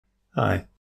Hi,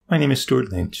 my name is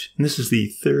Stewart Lynch, and this is the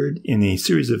third in a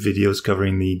series of videos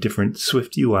covering the different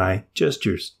SwiftUI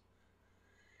gestures.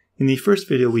 In the first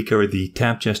video, we covered the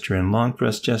tap gesture and long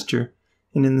press gesture,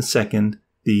 and in the second,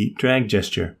 the drag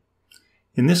gesture.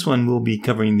 In this one, we'll be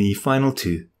covering the final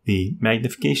two, the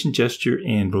magnification gesture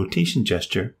and rotation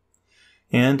gesture.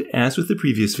 And as with the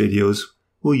previous videos,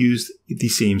 we'll use the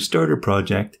same starter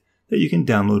project that you can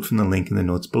download from the link in the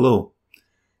notes below.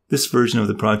 This version of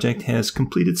the project has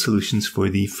completed solutions for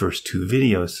the first two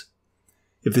videos.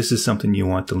 If this is something you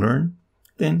want to learn,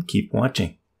 then keep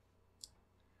watching.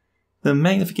 The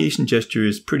magnification gesture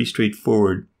is pretty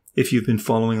straightforward if you've been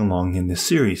following along in this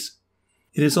series.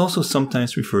 It is also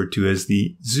sometimes referred to as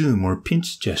the zoom or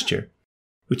pinch gesture,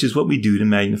 which is what we do to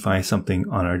magnify something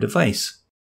on our device.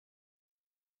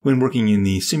 When working in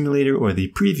the simulator or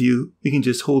the preview, we can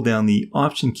just hold down the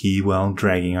Option key while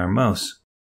dragging our mouse.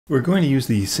 We're going to use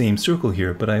the same circle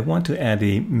here, but I want to add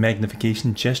a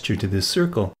magnification gesture to this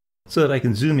circle so that I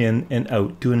can zoom in and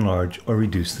out to enlarge or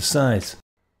reduce the size.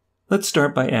 Let's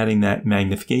start by adding that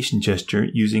magnification gesture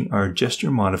using our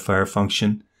gesture modifier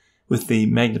function with the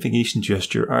magnification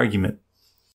gesture argument.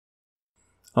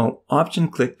 I'll Option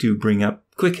click to bring up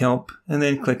Quick Help and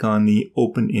then click on the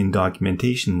Open in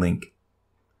Documentation link.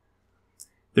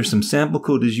 There's some sample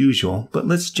code as usual, but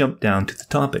let's jump down to the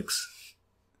topics.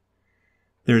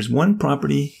 There's one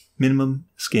property, minimum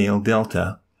scale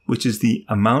delta, which is the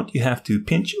amount you have to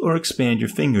pinch or expand your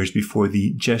fingers before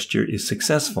the gesture is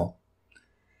successful.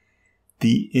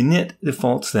 The init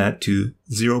defaults that to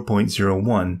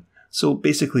 0.01, so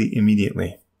basically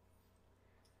immediately.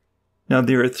 Now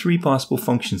there are three possible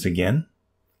functions again: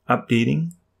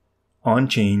 updating,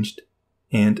 onChanged,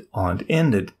 and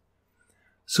onEnded.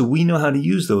 So we know how to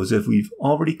use those if we've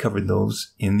already covered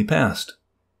those in the past.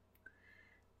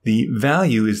 The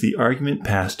value is the argument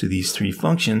passed to these three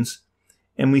functions,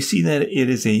 and we see that it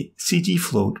is a CG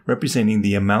float representing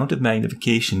the amount of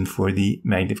magnification for the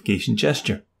magnification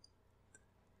gesture.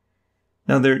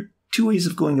 Now there are two ways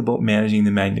of going about managing the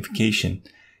magnification,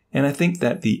 and I think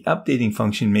that the updating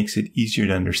function makes it easier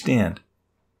to understand.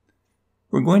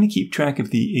 We're going to keep track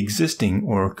of the existing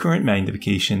or current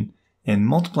magnification and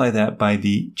multiply that by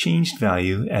the changed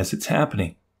value as it's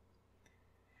happening.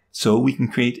 So we can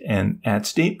create an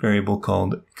 @state variable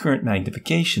called current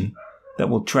magnification that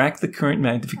will track the current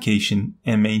magnification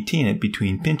and maintain it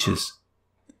between pinches.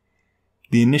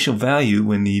 The initial value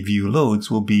when the view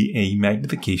loads will be a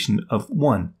magnification of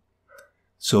 1.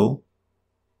 So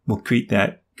we'll create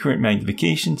that current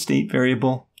magnification state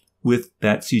variable with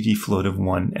that CG float of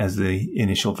 1 as the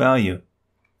initial value.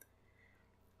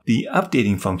 The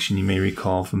updating function, you may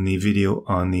recall from the video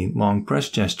on the long press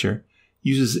gesture,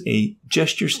 uses a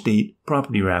gesture state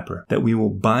property wrapper that we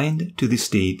will bind to the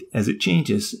state as it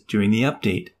changes during the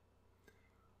update.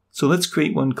 So let's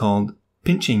create one called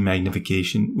pinching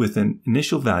magnification with an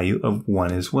initial value of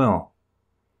 1 as well.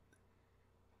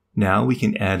 Now we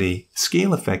can add a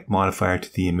scale effect modifier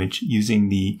to the image using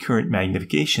the current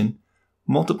magnification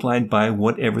multiplied by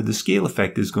whatever the scale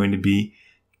effect is going to be,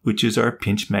 which is our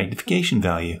pinch magnification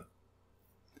value.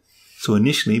 So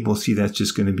initially, we'll see that's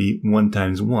just going to be 1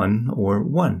 times 1, or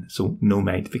 1, so no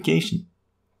magnification.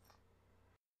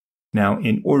 Now,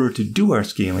 in order to do our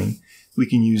scaling, we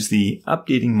can use the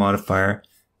updating modifier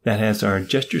that has our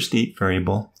gesture state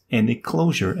variable and a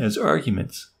closure as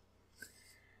arguments.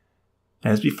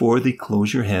 As before, the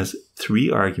closure has 3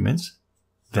 arguments: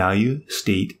 value,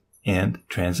 state, and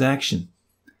transaction.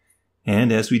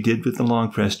 And as we did with the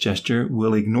long press gesture,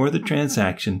 we'll ignore the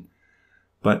transaction,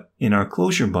 but in our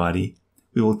closure body,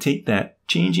 we will take that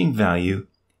changing value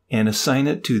and assign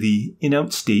it to the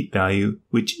in-out state value,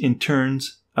 which in turn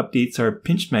updates our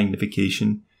pinch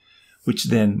magnification, which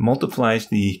then multiplies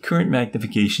the current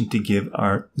magnification to give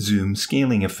our zoom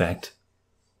scaling effect.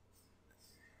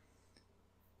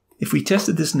 If we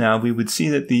tested this now, we would see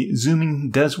that the zooming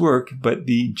does work, but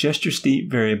the gesture state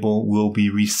variable will be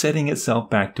resetting itself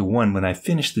back to 1 when I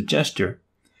finish the gesture.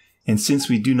 And since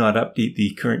we do not update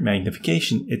the current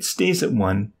magnification, it stays at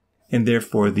 1, and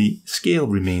therefore the scale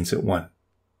remains at 1.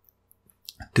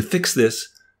 To fix this,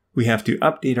 we have to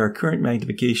update our current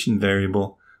magnification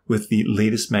variable with the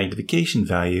latest magnification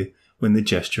value when the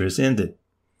gesture is ended.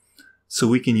 So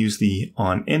we can use the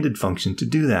onEnded function to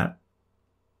do that.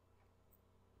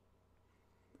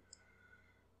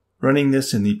 Running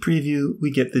this in the preview, we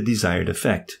get the desired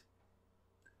effect.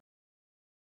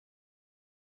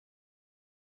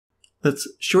 Let's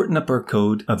shorten up our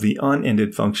code of the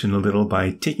onEnded function a little by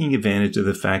taking advantage of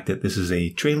the fact that this is a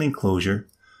trailing closure,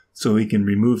 so we can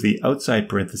remove the outside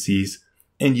parentheses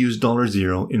and use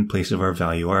 $0 in place of our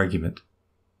value argument.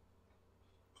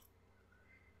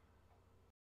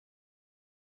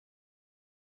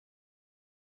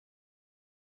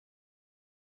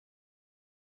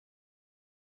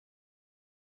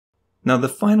 Now the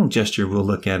final gesture we'll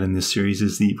look at in this series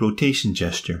is the rotation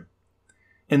gesture.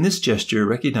 And this gesture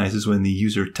recognizes when the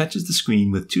user touches the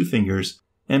screen with 2 fingers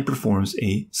and performs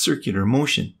a circular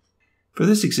motion. For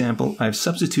this example, I've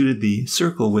substituted the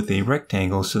circle with a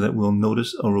rectangle so that we'll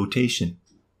notice a rotation.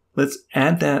 Let's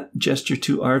add that gesture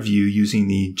to our view using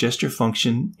the gesture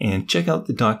function and check out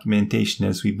the documentation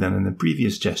as we've done in the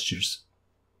previous gestures.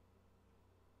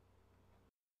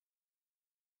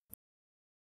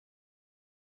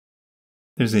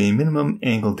 There's a minimum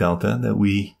angle delta that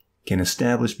we can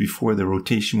establish before the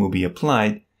rotation will be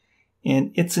applied,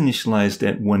 and it's initialized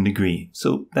at 1 degree,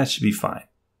 so that should be fine.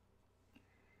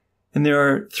 And there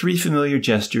are 3 familiar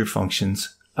gesture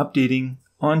functions: updating,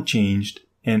 onChanged,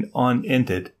 and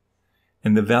onEnded,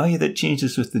 and the value that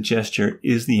changes with the gesture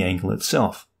is the angle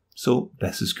itself, so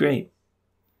this is great.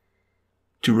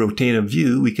 To rotate a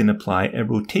view, we can apply a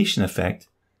rotation effect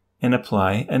and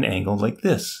apply an angle like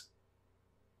this.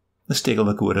 Let's take a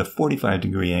look at what a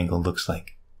 45-degree angle looks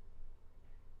like.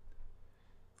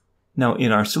 Now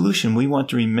in our solution, we want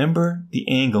to remember the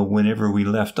angle whenever we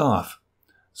left off.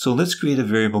 So let's create a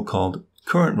variable called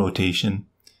current rotation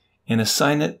and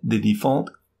assign it the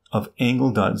default of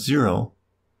angle.0.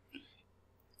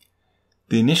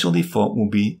 The initial default will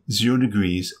be 0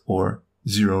 degrees or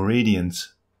 0 radians.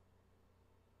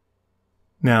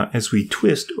 Now as we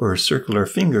twist or circle our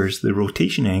fingers, the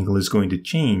rotation angle is going to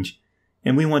change,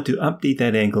 and we want to update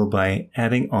that angle by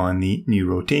adding on the new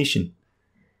rotation.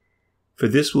 For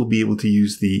this, we'll be able to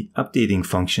use the updating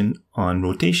function on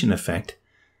rotation effect,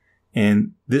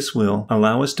 and this will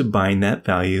allow us to bind that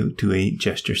value to a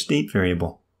gesture state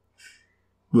variable.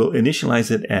 We'll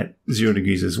initialize it at 0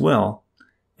 degrees as well,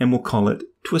 and we'll call it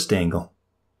twist angle.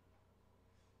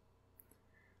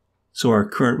 So our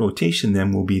current rotation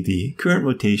then will be the current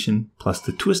rotation plus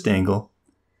the twist angle,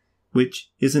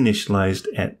 which is initialized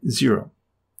at 0,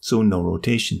 so no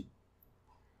rotation.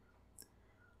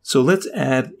 So let's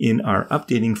add in our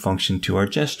updating function to our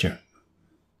gesture.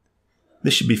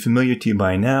 This should be familiar to you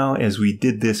by now, as we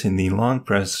did this in the long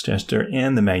press gesture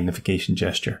and the magnification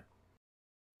gesture.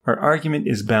 Our argument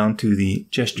is bound to the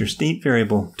gesture state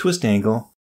variable twist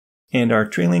angle, and our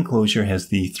trailing closure has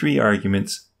the 3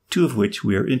 arguments, 2 of which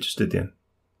we are interested in.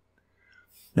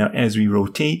 Now as we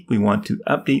rotate, we want to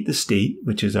update the state,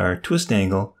 which is our twist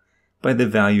angle, by the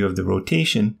value of the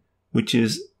rotation, which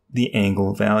is the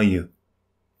angle value.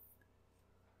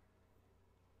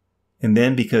 And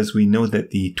then, because we know that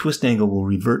the twist angle will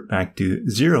revert back to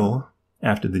 0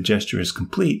 after the gesture is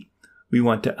complete, we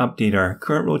want to update our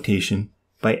current rotation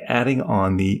by adding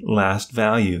on the last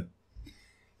value.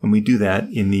 And we do that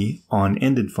in the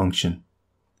onEnded function.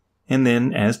 And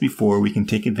then, as before, we can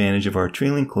take advantage of our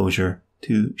trailing closure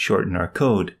to shorten our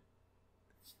code.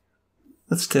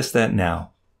 Let's test that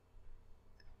now.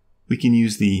 We can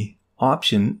use the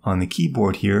option on the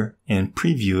keyboard here and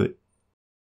preview it.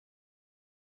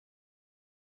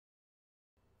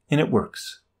 And it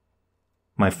works.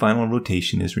 My final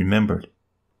rotation is remembered.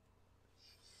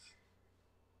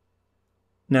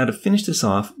 Now to finish this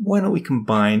off, why don't we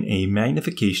combine a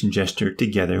magnification gesture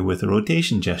together with a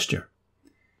rotation gesture?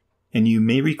 And you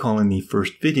may recall in the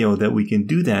first video that we can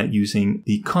do that using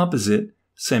the composite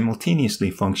simultaneously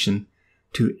function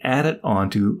to add it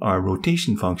onto our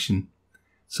rotation function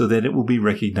so that it will be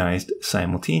recognized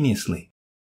simultaneously.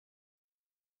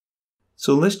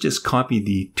 So let's just copy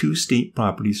the 2 state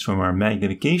properties from our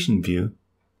magnification view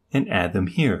and add them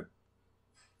here.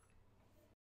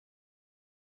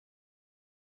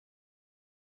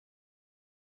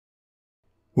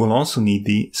 We'll also need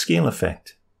the scale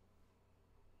effect.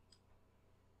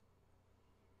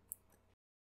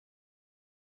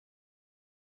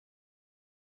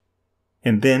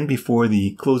 And then before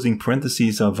the closing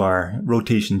parentheses of our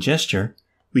rotation gesture,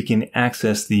 we can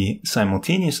access the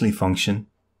simultaneously function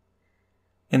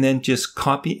and then just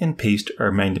copy and paste our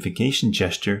magnification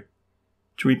gesture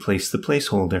to replace the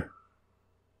placeholder.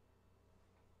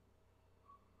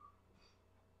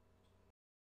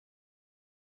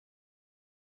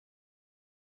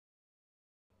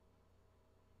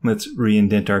 Let's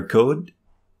re-indent our code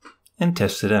and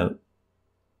test it out.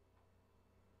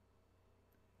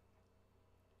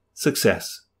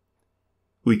 Success.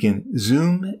 We can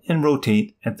zoom and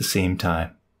rotate at the same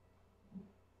time.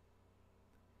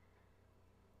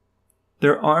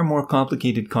 There are more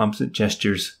complicated composite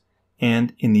gestures,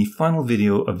 and in the final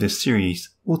video of this series,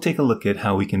 we'll take a look at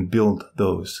how we can build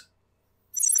those.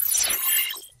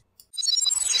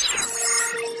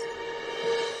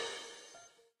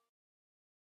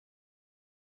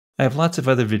 I have lots of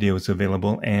other videos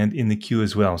available and in the queue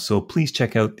as well, so please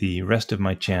check out the rest of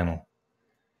my channel.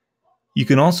 You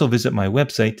can also visit my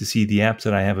website to see the apps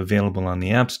that I have available on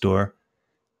the App Store,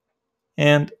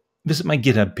 and visit my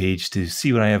GitHub page to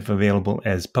see what I have available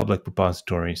as public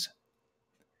repositories.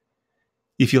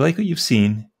 If you like what you've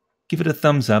seen, give it a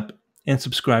thumbs up and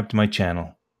subscribe to my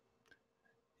channel.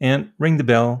 And ring the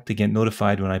bell to get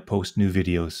notified when I post new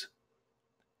videos.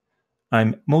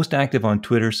 I'm most active on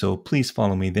Twitter, so please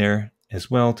follow me there as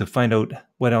well to find out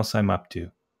what else I'm up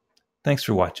to. Thanks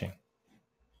for watching.